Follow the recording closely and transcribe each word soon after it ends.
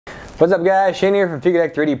What's up guys, Shane here from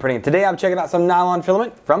Fugatech 3D Printing. Today I'm checking out some nylon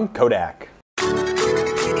filament from Kodak.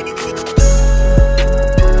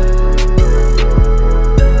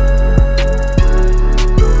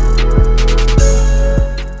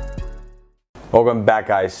 Welcome back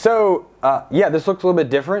guys. So yeah, this looks a little bit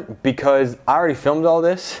different because I already filmed all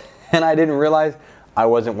this and I didn't realize I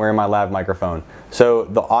wasn't wearing my lav microphone. So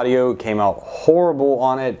the audio came out horrible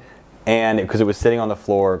on it and because it was sitting on the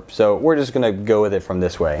floor. So we're just gonna go with it from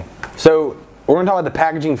this way. So we're gonna talk about the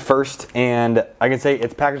packaging first, and I can say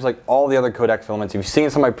it's packaged like all the other Kodak filaments. You've seen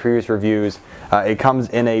some of my previous reviews. It comes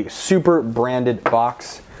in a super branded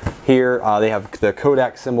box. Here they have the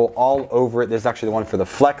Kodak symbol all over it. This is actually the one for the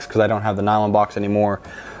Flex because I don't have the nylon box anymore.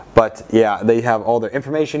 But yeah, they have all their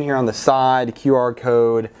information here on the side, QR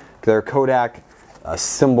code, their Kodak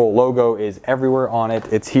symbol logo is everywhere on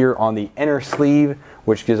it. It's here on the inner sleeve,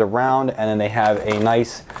 which goes around, and then they have a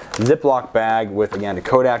nice Ziploc bag with, again, a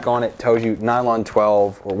Kodak on it. Tells you nylon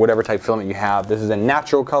 12 or whatever type filament you have. This is a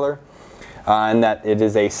natural color, and that it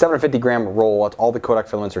is a 750 gram roll. All the Kodak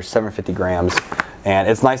filaments are 750 grams. And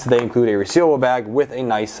it's nice that they include a resealable bag with a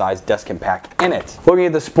nice sized desk impact in it. Looking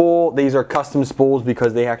at the spool, these are custom spools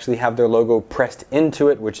because they actually have their logo pressed into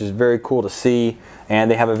it, which is very cool to see. And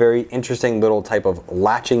they have a very interesting little type of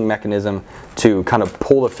latching mechanism to kind of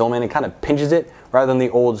pull the filament and kind of pinches it, rather than the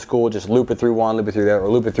old school just loop it through one, loop it through there, or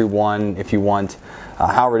loop it through one if you want,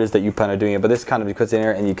 however it is that you plan on doing it. But this kind of puts it in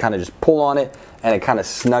there and you kind of just pull on it and it kind of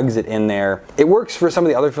snugs it in there. It works for some of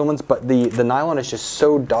the other filaments, but the nylon is just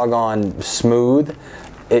so doggone smooth.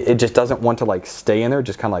 It just doesn't want to like stay in there. It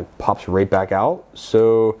just kind of like pops right back out.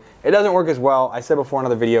 So it doesn't work as well. I said before in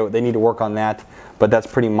another video, they need to work on that, but that's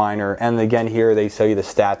pretty minor. And again, here they show you the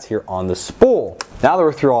stats here on the spool. Now that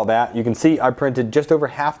we're through all that, you can see I printed just over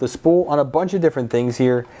half the spool on a bunch of different things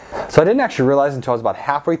here. So I didn't actually realize until I was about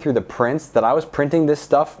halfway through the prints that I was printing this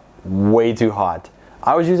stuff way too hot.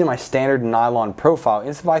 I was using my standard nylon profile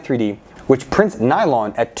Instafy 3D, which prints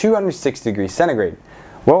nylon at 260 degrees centigrade.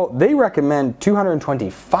 Well, they recommend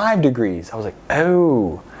 225 degrees. I was like,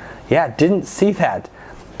 oh, yeah, didn't see that.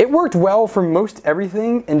 It worked well for most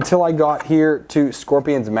everything until I got here to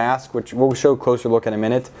Scorpion's mask, which we'll show a closer look in a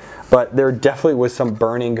minute. But there definitely was some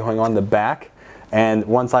burning going on the back. And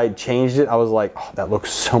once I changed it, I was like, oh, that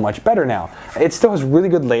looks so much better now. It still has really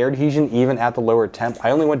good layer adhesion even at the lower temp.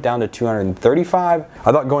 I only went down to 235.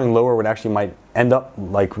 I thought going lower would actually might end up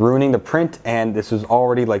like ruining the print, and this was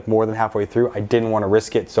already like more than halfway through. I didn't want to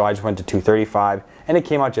risk it, so I just went to 235 and it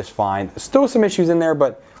came out just fine. Still some issues in there,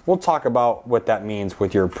 but we'll talk about what that means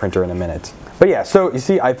with your printer in a minute. But yeah, so you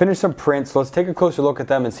see I finished some prints, so let's take a closer look at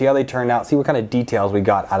them and see how they turned out, see what kind of details we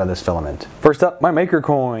got out of this filament. First up, my maker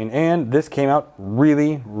coin, and this came out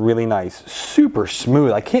really, really nice. Super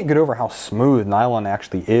smooth. I can't get over how smooth nylon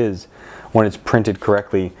actually is when it's printed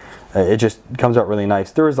correctly. It just comes out really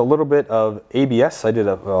nice. There is a little bit of ABS. I did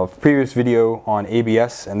a previous video on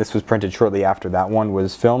ABS, and this was printed shortly after that one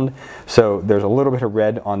was filmed. So there's a little bit of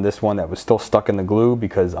red on this one that was still stuck in the glue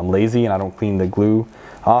because I'm lazy and I don't clean the glue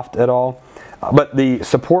off at all. But the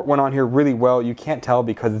support went on here really well. You can't tell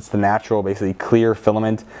because it's the natural, basically clear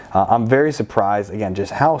filament. I'm very surprised, again,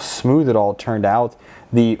 just how smooth it all turned out.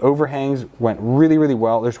 The overhangs went really, really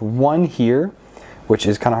well. There's one here, which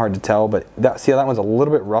is kind of hard to tell, but see how that one's a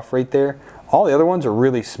little bit rough right there? All the other ones are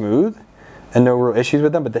really smooth and no real issues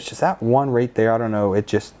with them, but that's just that one right there. I don't know, it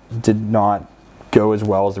just did not go as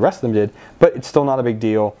well as the rest of them did, but it's still not a big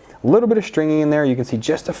deal. A little bit of stringing in there, you can see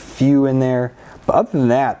just a few in there, but other than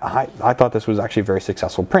that, I thought this was actually a very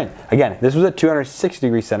successful print. Again, this was at 260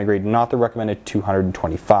 degrees centigrade, not the recommended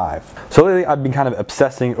 225. So lately I've been kind of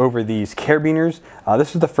obsessing over these Carabiners.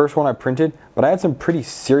 This was the first one I printed, but I had some pretty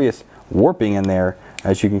serious warping in there.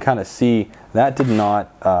 As you can kind of see, that did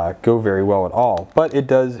not go very well at all, but it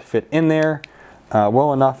does fit in there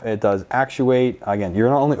well enough. It does actuate. Again, you're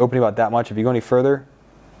not only opening about that much. If you go any further,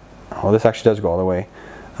 oh, this actually does go all the way.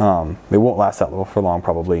 They won't last that little for long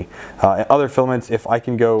probably. Other filaments, if I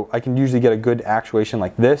can go, I can usually get a good actuation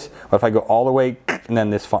like this, but if I go all the way, and then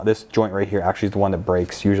this joint right here actually is the one that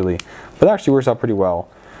breaks usually, but that actually works out pretty well.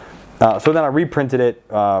 So then I reprinted it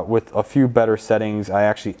with a few better settings. I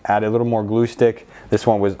actually added a little more glue stick. This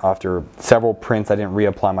one was after several prints. I didn't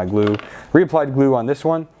reapply my glue. Reapplied glue on this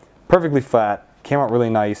one, perfectly flat, came out really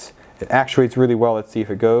nice. It actuates really well. Let's see if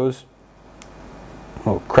it goes.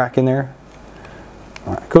 Oh, crack in there.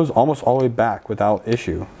 It goes almost all the way back without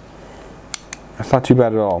issue. That's not too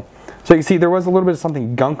bad at all. So you can see there was a little bit of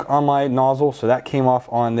something gunk on my nozzle, so that came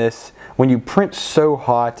off on this. When you print so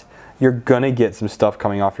hot, you're gonna get some stuff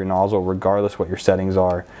coming off your nozzle regardless what your settings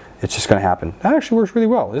are. It's just gonna happen. That actually works really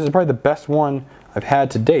well. This is probably the best one I've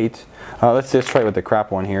had to date. Let's just try it with the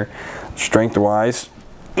crap one here. Strength wise.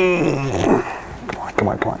 Come on, come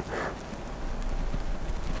on, come on.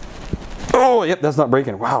 Oh, yep, that's not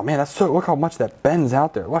breaking. Wow, man, that's so, look how much that bends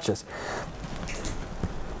out there. Watch this.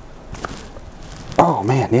 Oh,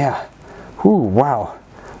 man, yeah. Ooh, wow.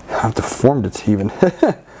 I've deformed it even.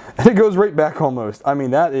 And it goes right back almost. I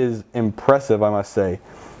mean, that is impressive, I must say.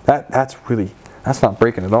 That's not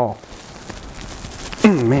breaking at all.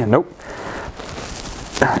 Man, nope.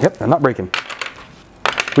 Yep, they're not breaking.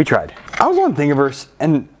 We tried. I was on Thingiverse,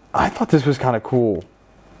 and I thought this was kind of cool.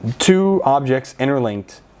 Two objects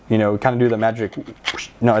interlinked, you know, kind of do the magic.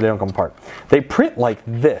 No, they don't come apart. They print like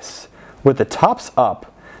this with the tops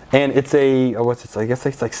up, and it's a, what's it? I guess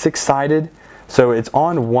it's like 6-sided. So it's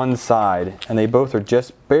on one side, and they both are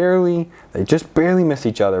just barely miss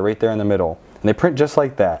each other right there in the middle. And they print just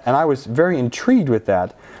like that. And I was very intrigued with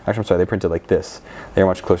that. Actually, I'm sorry, they printed like this. They're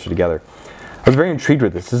much closer together. I was very intrigued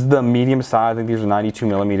with this. This is the medium size. I think these are 92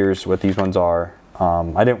 millimeters, what these ones are.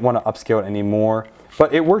 I didn't want to upscale it anymore,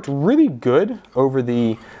 but it worked really good over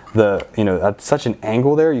the you know, at such an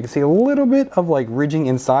angle there. You can see a little bit of like ridging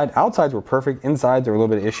inside. Outsides were perfect. Insides there were a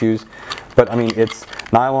little bit of issues, but I mean, it's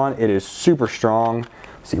nylon. It is super strong.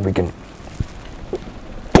 See if we can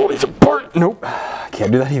pull these apart. Nope,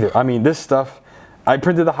 can't do that either. I mean, this stuff, I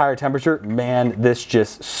printed the higher temperature. Man, this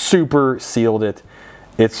just super sealed it.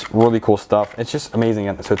 It's really cool stuff. It's just amazing.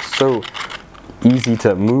 So it's so easy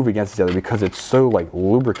to move against each other because it's so like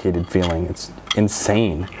lubricated feeling. It's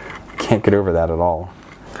insane. Can't get over that at all.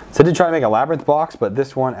 So I did try to make a Labyrinth box, but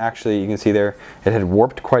this one actually, you can see there, it had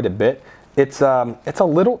warped quite a bit. It's a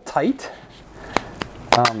little tight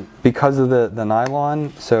because of the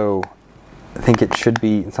nylon, so I think it should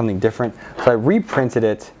be something different. So I reprinted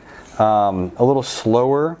it a little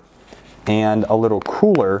slower and a little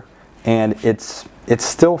cooler, and it's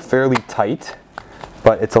still fairly tight,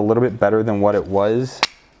 but it's a little bit better than what it was.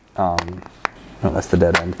 No, that's the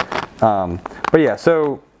dead end. But yeah,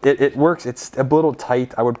 so it works. It's a little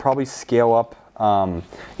tight. I would probably scale up,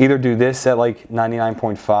 either do this at like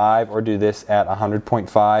 99.5 or do this at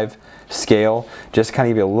 100.5 scale, just kind of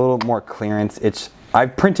give you a little more clearance.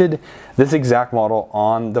 I've printed this exact model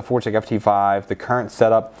on the Fugatech FT5, the current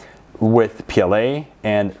setup with PLA,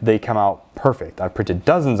 and they come out perfect. I've printed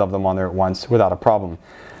dozens of them on there at once without a problem.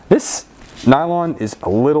 This nylon is a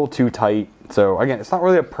little too tight. So again, it's not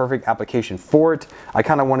really a perfect application for it. I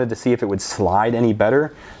kind of wanted to see if it would slide any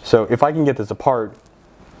better. So if I can get this apart,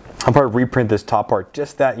 I'll probably reprint this top part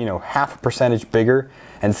just that, you know, 0.5% bigger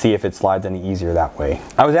and see if it slides any easier that way.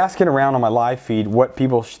 I was asking around on my live feed what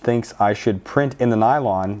people thinks I should print in the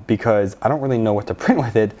nylon because I don't really know what to print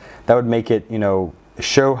with it that would make it, you know,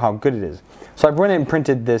 show how good it is. So I went and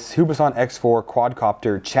printed this Hubasan X4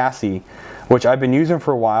 quadcopter chassis, which I've been using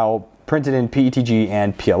for a while, printed in PETG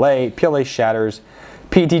and PLA. PLA shatters.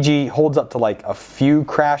 PETG holds up to like a few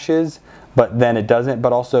crashes, but then it doesn't.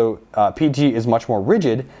 But also PETG is much more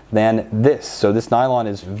rigid than this. So this nylon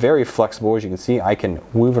is very flexible. As you can see, I can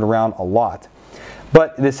move it around a lot.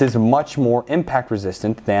 But this is much more impact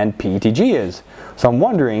resistant than PETG is. So I'm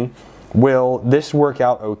wondering, will this work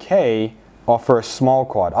out okay for a small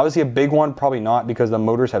quad? Obviously a big one, probably not, because the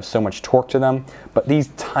motors have so much torque to them. But these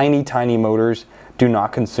tiny, tiny motors do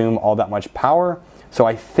not consume all that much power, so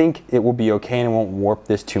I think it will be okay and it won't warp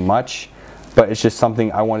this too much, but it's just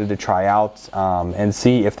something I wanted to try out and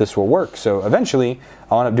see if this will work. So eventually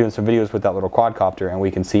I'll end up doing some videos with that little quadcopter and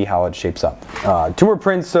we can see how it shapes up. 2 more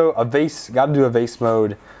prints. So a vase, got to do a vase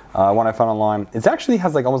mode, one I found online. It actually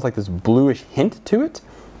has like almost like this bluish hint to it.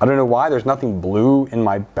 I don't know why, there's nothing blue in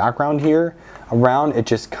my background here around, it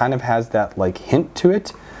just kind of has that like hint to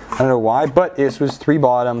it. I don't know why, but this was 3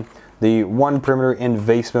 bottom, the 1 perimeter in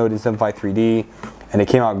vase mode in 7.5 3D, and it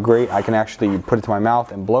came out great. I can actually put it to my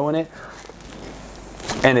mouth and blow in it,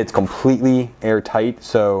 and it's completely airtight,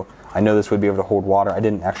 so I know this would be able to hold water. I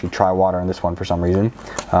didn't actually try water in this one for some reason,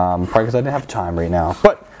 probably because I didn't have time right now,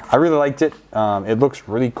 but I really liked it. It looks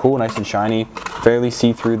really cool, nice and shiny, fairly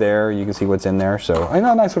see-through there. You can see what's in there, so a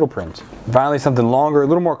nice little print. Finally, something longer, a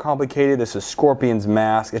little more complicated. This is Scorpion's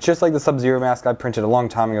mask. It's just like the Sub-Zero mask I printed a long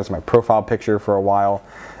time ago. It's my profile picture for a while.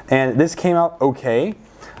 And this came out okay,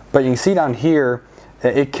 but you can see down here,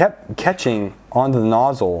 it kept catching onto the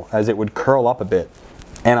nozzle as it would curl up a bit.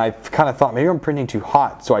 And I kind of thought maybe I'm printing too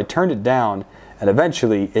hot, so I turned it down, and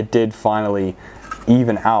eventually it did finally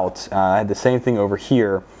even out. I had the same thing over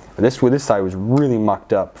here. This side was really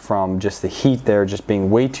mucked up from just the heat there just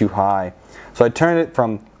being way too high. So I turned it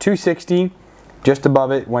from 260, just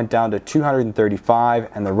above it, went down to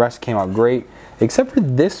 235, and the rest came out great, except for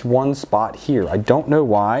this one spot here. I don't know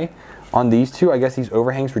why, on these two. I guess these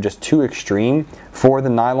overhangs were just too extreme for the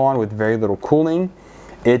nylon with very little cooling.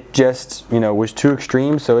 It just, you know, was too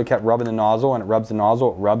extreme, so it kept rubbing the nozzle, and it rubs the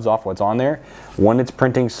nozzle, it rubs off what's on there. When it's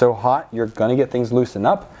printing so hot, you're gonna get things loosen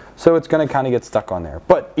up, so it's gonna kind of get stuck on there.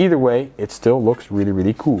 But either way, it still looks really,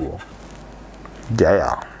 really cool.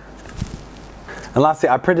 Yeah. And lastly,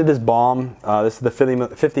 I printed this bomb. This is the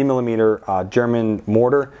 50 millimeter German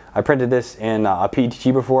mortar. I printed this in a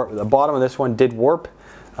PETG before. The bottom of this one did warp.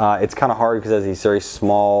 It's kind of hard because it has these very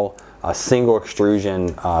small single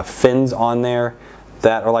extrusion fins on there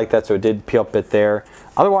that are like that, so it did peel up a bit there.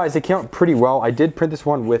 Otherwise, it came out pretty well. I did print this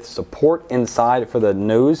one with support inside for the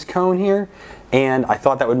nose cone here, and I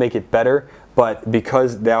thought that would make it better. But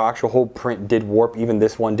because the actual whole print did warp, even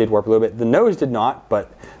this one did warp a little bit. The nose did not,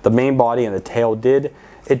 but the main body and the tail did.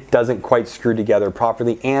 It doesn't quite screw together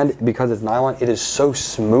properly, and because it's nylon, it is so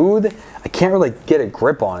smooth, I can't really get a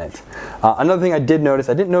grip on it. Another thing I did notice,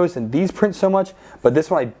 I didn't notice in these prints so much, but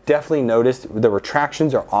this one I definitely noticed the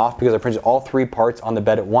retractions are off because I printed all 3 parts on the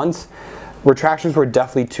bed at once. Retractions were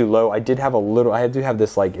definitely too low. I did have a little, I do have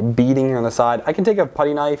this like beading here on the side. I can take a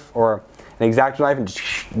putty knife or an X-Acto knife and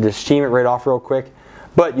just sheen it right off real quick,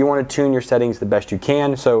 but you want to tune your settings the best you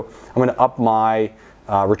can. So I'm going to up my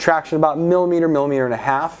retraction about millimeter and a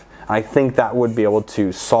half. I think that would be able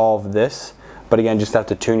to solve this, but again, just have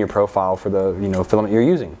to tune your profile for the filament you're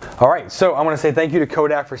using. All right, so I want to say thank you to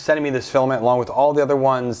Kodak for sending me this filament along with all the other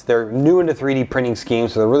ones. They're new into 3D printing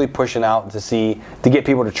schemes, so they're really pushing out to get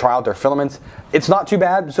people to try out their filaments. It's not too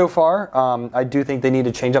bad so far. I do think they need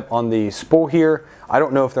to change up on the spool here. I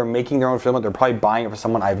don't know if they're making their own filament. They're probably buying it from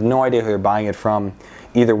someone. I have no idea who they're buying it from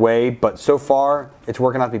either way, but so far it's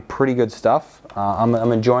working out to be pretty good stuff. I'm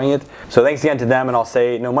enjoying it. So thanks again to them, and I'll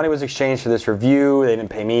say no money was exchanged for this review. They didn't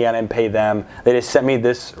pay me, I didn't pay them. They just sent me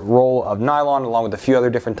this roll of nylon along with a few other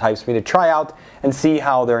different types for me to try out and see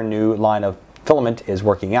how their new line of filament is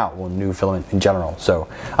working out, well, new filament in general. So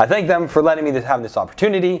I thank them for letting me have this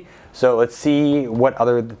opportunity. So let's see what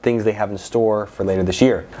other things they have in store for later this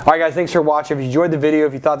year. All right, guys, thanks for watching. If you enjoyed the video,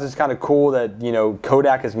 if you thought this is kind of cool that,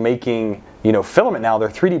 Kodak is making, filament now, they're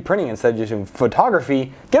 3D printing instead of just doing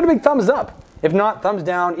photography, give it a big thumbs up. If not, thumbs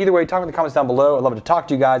down. Either way, talk in the comments down below. I'd love to talk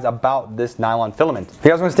to you guys about this nylon filament. If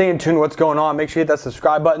you guys want to stay in tune with what's going on, make sure you hit that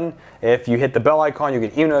subscribe button. If you hit the bell icon, you'll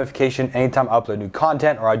get email notification anytime I upload new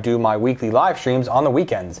content or I do my weekly live streams on the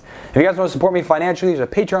weekends. If you guys want to support me financially, there's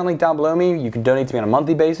a Patreon link down below me. You can donate to me on a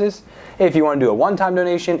monthly basis. If you want to do a one-time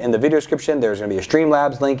donation, in the video description, there's going to be a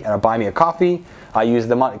Streamlabs link and a Buy Me a Coffee. I use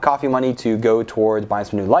the coffee money to go towards buying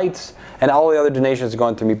some new lights, and all the other donations are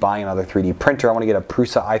going through me buying another 3D printer. I want to get a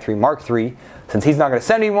Prusa i3 Mark III. Since he's not going to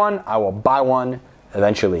send me one, I will buy one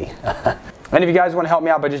eventually. And if you guys want to help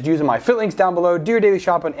me out by just using my affiliate links down below, do your daily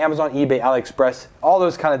shop on Amazon, eBay, AliExpress, all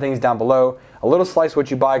those kind of things down below. A little slice of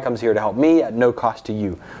what you buy comes here to help me at no cost to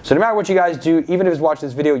you. So no matter what you guys do, even if it's watching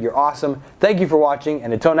this video, you're awesome. Thank you for watching,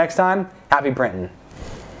 and until next time, happy printing.